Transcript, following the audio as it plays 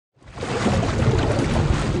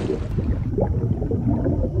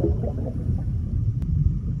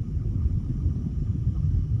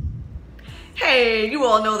Hey, you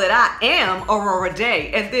all know that I am Aurorah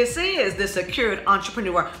Dey, and this is the Secured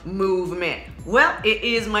Entrepreneur Movement. Well, it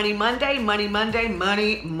is Money Monday, Money Monday,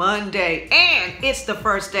 Money Monday, and it's the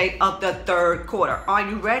first day of the third quarter. Are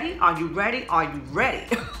you ready? Are you ready? Are you ready?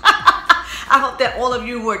 I hope that all of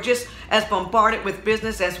you were just as bombarded with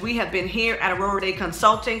business as we have been here at Aurorah Dey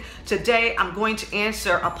Consulting. Today, I'm going to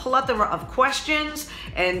answer a plethora of questions.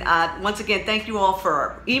 And once again, thank you all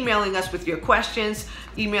for emailing us with your questions.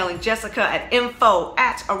 Emailing Jessica at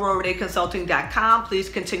info@aurorahdayconsulting.com. Please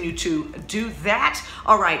continue to do that.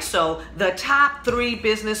 All right, so the top 3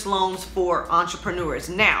 business loans for entrepreneurs.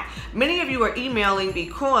 Now, many of you are emailing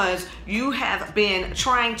because you have been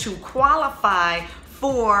trying to qualify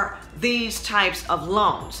for these types of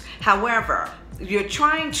loans. However, you're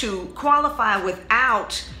trying to qualify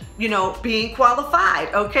without, being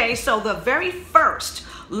qualified, okay? So the very first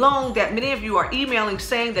loan that many of you are emailing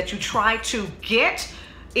saying that you try to get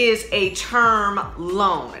is a term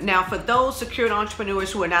loan. Now, for those secured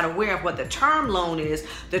entrepreneurs who are not aware of what the term loan is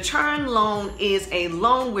a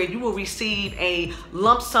loan where you will receive a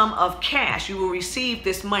lump sum of cash. You will receive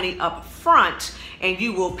this money up front and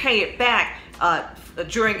you will pay it back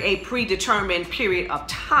during a predetermined period of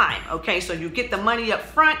time. Okay, so you get the money up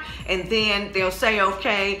front and then they'll say,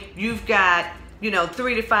 okay, you've got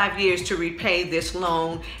 3 to 5 years to repay this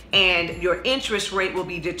loan, and your interest rate will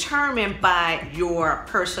be determined by your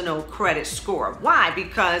personal credit score. Why?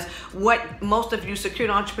 Because what most of you secured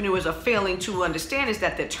entrepreneurs are failing to understand is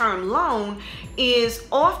that the term loan is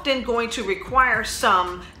often going to require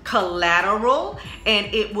some collateral,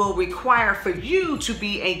 and it will require for you to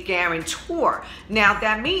be a guarantor. Now,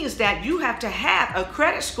 that means that you have to have a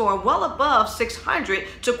credit score well above 600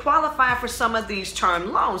 to qualify for some of these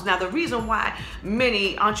term loans. Now, the reason why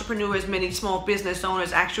many entrepreneurs, many small business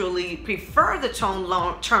owners actually prefer the term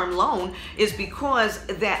loan is because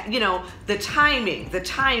that, the timing,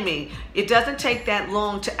 it doesn't take that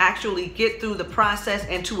long to actually get through the process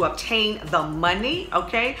and to obtain the money,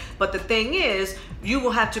 okay? But the thing is, you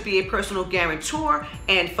will have to be a personal guarantor,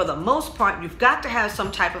 and for the most part, you've got to have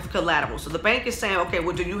some type of collateral. So the bank is saying, okay,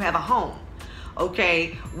 well, do you have a home?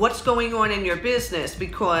 Okay, what's going on in your business?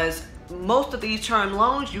 Because most of these term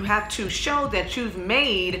loans, you have to show that you've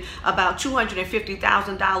made about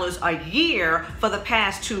 $250,000 a year for the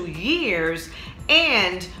past 2 years,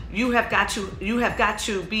 and you have got to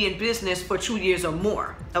be in business for 2 years or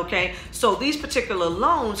more. Okay, so these particular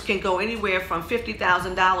loans can go anywhere from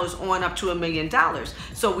 $50,000 on up to $1 million.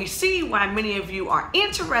 So we see why many of you are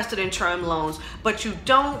interested in term loans, but you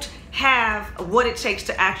don't have what it takes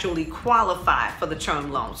to actually qualify for the term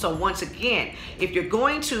loan. So once again, if you're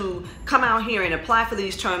going to come out here and apply for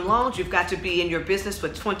these term loans, you've got to be in your business for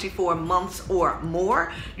 24 months or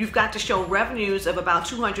more. You've got to show revenues of about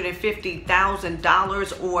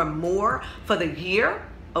 $250,000 or more for the year,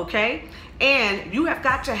 okay? And you have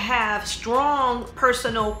got to have strong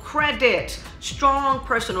personal credit. Some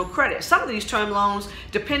of these term loans,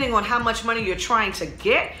 depending on how much money you're trying to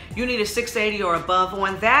get, you need a 680 or above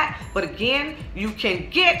on that. But again, you can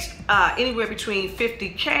get anywhere between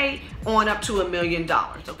 50K on up to $1 million.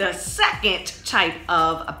 Okay? The second type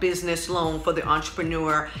of a business loan for the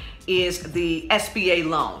entrepreneur is the SBA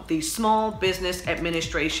loan, the Small Business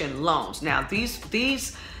Administration loans. Now, the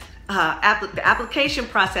application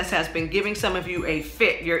process has been giving some of you a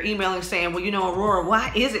fit. You're emailing saying, well, Aurorah,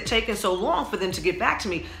 why is it taking so long for them to get back to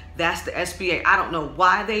me? That's the SBA. I don't know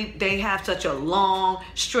why they have such a long,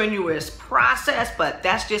 strenuous process, but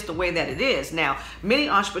that's just the way that it is. Now, many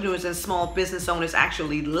entrepreneurs and small business owners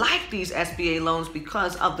actually like these SBA loans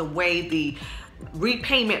because of the way the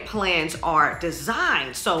repayment plans are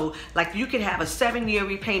designed. So like you could have a 7-year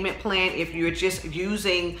repayment plan if you're just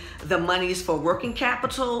using the monies for working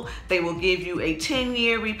capital. They will give you a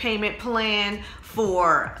 10-year repayment plan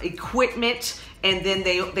for equipment, and then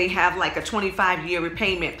they have like a 25-year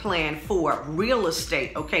repayment plan for real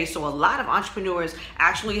estate. Okay, so a lot of entrepreneurs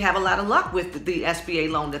actually have a lot of luck with the SBA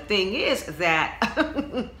loan. The thing is that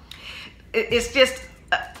it's just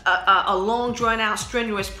a long, drawn-out,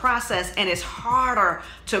 strenuous process, and it's harder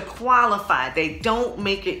to qualify. They don't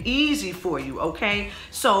make it easy for you, okay?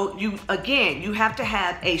 So you have to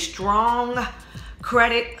have a strong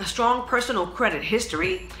personal credit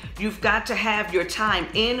history. You've got to have your time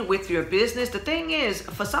in with your business. The thing is,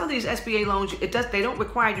 for some of these SBA loans, they don't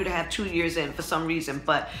require you to have 2 years in for some reason,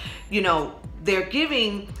 but they're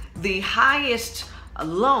giving the highest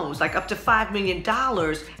loans, like up to $5 million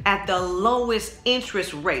at the lowest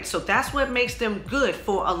interest rate. So that's what makes them good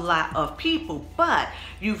for a lot of people. But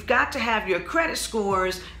you've got to have your credit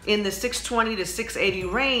scores in the 620 to 680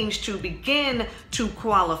 range to begin to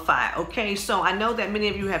qualify. Okay, so I know that many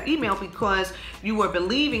of you have emailed because you were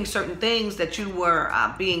believing certain things that you were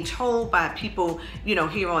being told by people, you know,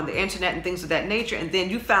 here on the internet and things of that nature, and then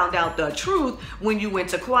you found out the truth when you went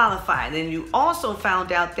to qualify. And then you also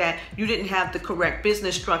found out that you didn't have the correct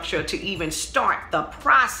business structure to even start the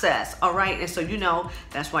process. All right, and so you know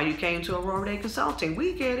that's why you came to Aurorah Dey Consulting.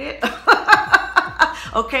 We get it.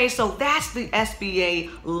 Okay, so that's the SBA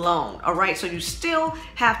loan. All right, so you still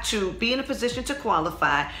have to be in a position to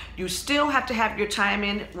qualify. You still have to have your time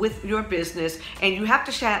in with your business, and you have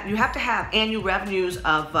to have annual revenues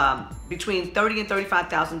of between $30,000 and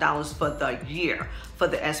 $35,000 for the year for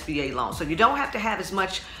the SBA loan. So you don't have to have as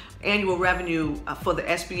much annual revenue for the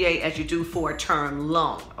SBA as you do for a term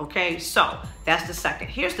loan. Okay, so that's the second.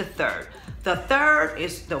 Here's the third. The third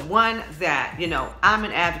is the one that, you know, I'm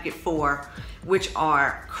an advocate for, which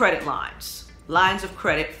are credit lines. Lines of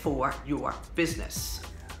credit for your business.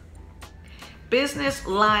 Business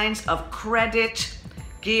lines of credit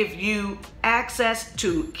give you access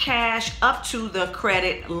to cash up to the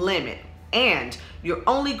credit limit, and you're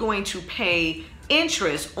only going to pay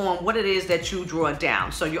interest on what it is that you draw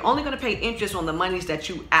down. So you're only going to pay interest on the monies that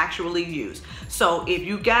you actually use. So if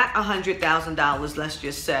you got $100,000, let's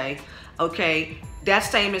just say, okay,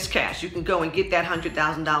 that's same as cash. You can go and get that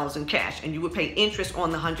 $100,000 in cash, and you would pay interest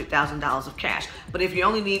on the $100,000 of cash. But if you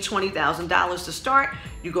only need $20,000 to start,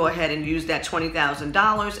 you go ahead and use that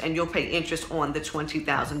 $20,000, and you'll pay interest on the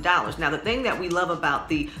 $20,000. Now, the thing that we love about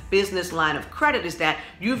the business line of credit is that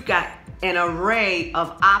you've got an array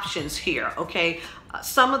of options here, okay?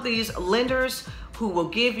 Some of these lenders who will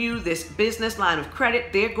give you this business line of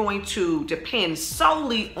credit, they're going to depend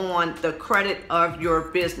solely on the credit of your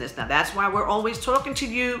business. Now, that's why we're always talking to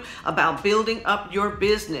you about building up your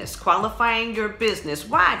business, qualifying your business.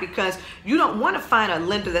 Why? Because you don't want to find a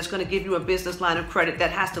lender that's going to give you a business line of credit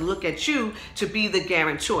that has to look at you to be the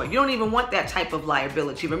guarantor. You don't even want that type of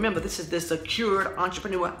liability. Remember, this is the secured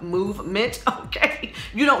entrepreneur movement, okay?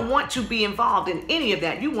 You don't want to be involved in any of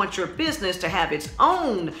that. You want your business to have its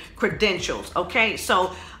own credentials, okay?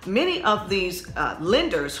 So many of these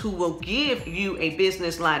lenders who will give you a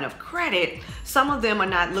business line of credit, some of them are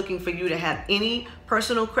not looking for you to have any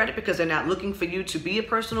personal credit because they're not looking for you to be a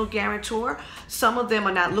personal guarantor. Some of them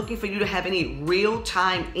are not looking for you to have any real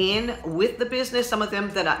time in with the business. Some of them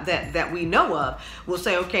that we know of will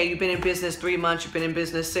say, okay, you've been in business 3 months, you've been in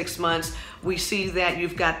business 6 months. We see that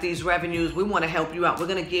you've got these revenues. We want to help you out. We're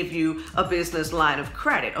going to give you a business line of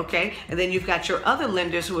credit, okay? And then you've got your other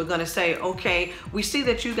lenders who are going to say, okay, we see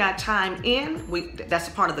that you got time in. That's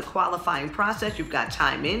a part of the qualifying process. You've got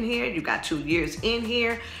time in here. You've got 2 years in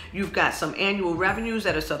here. You've got some annual revenues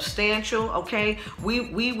that are substantial, okay?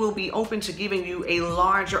 We will be open to giving you a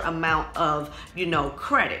larger amount of, you know,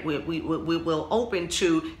 credit. We will open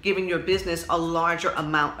to giving your business a larger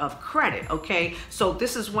amount of credit, okay? So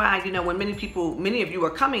this is why, you know, when many of you are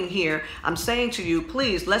coming here, I'm saying to you,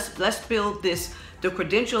 please, let's build the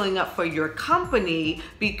credentialing up for your company,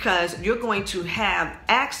 because you're going to have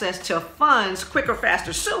access to funds quicker,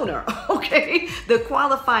 faster, sooner, okay? The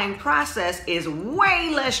qualifying process is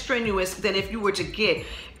way less strenuous than if you were to get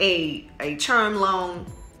a term loan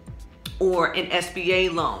or an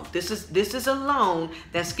SBA loan. This is a loan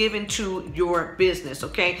that's given to your business,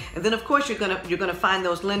 okay? And then of course you're gonna find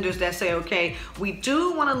those lenders that say, okay, we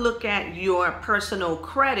do want to look at your personal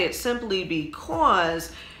credit simply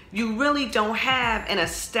because you really don't have an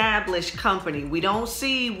established company. We don't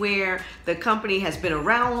see where the company has been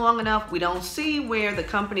around long enough. We don't see where the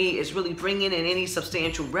company is really bringing in any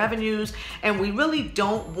substantial revenues, and we really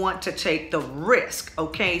don't want to take the risk,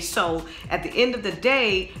 okay? So at the end of the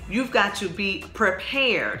day, you've got to be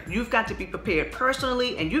prepared. You've got to be prepared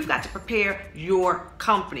personally, and you've got to prepare your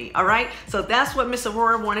company, all right? So that's what Miss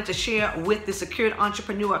Aurorah wanted to share with the Secured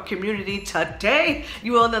Entrepreneur community today.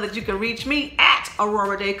 You all know that you can reach me at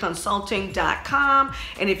AurorahDeyConsulting.com.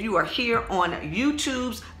 And if you are here on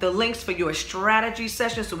YouTube's, the links for your strategy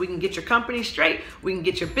session so we can get your company straight, we can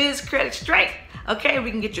get your biz credit straight, okay? We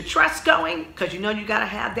can get your trust going, because you know you gotta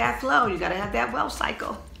have that flow, you gotta have that wealth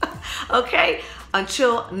cycle, okay?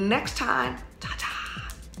 Until next time,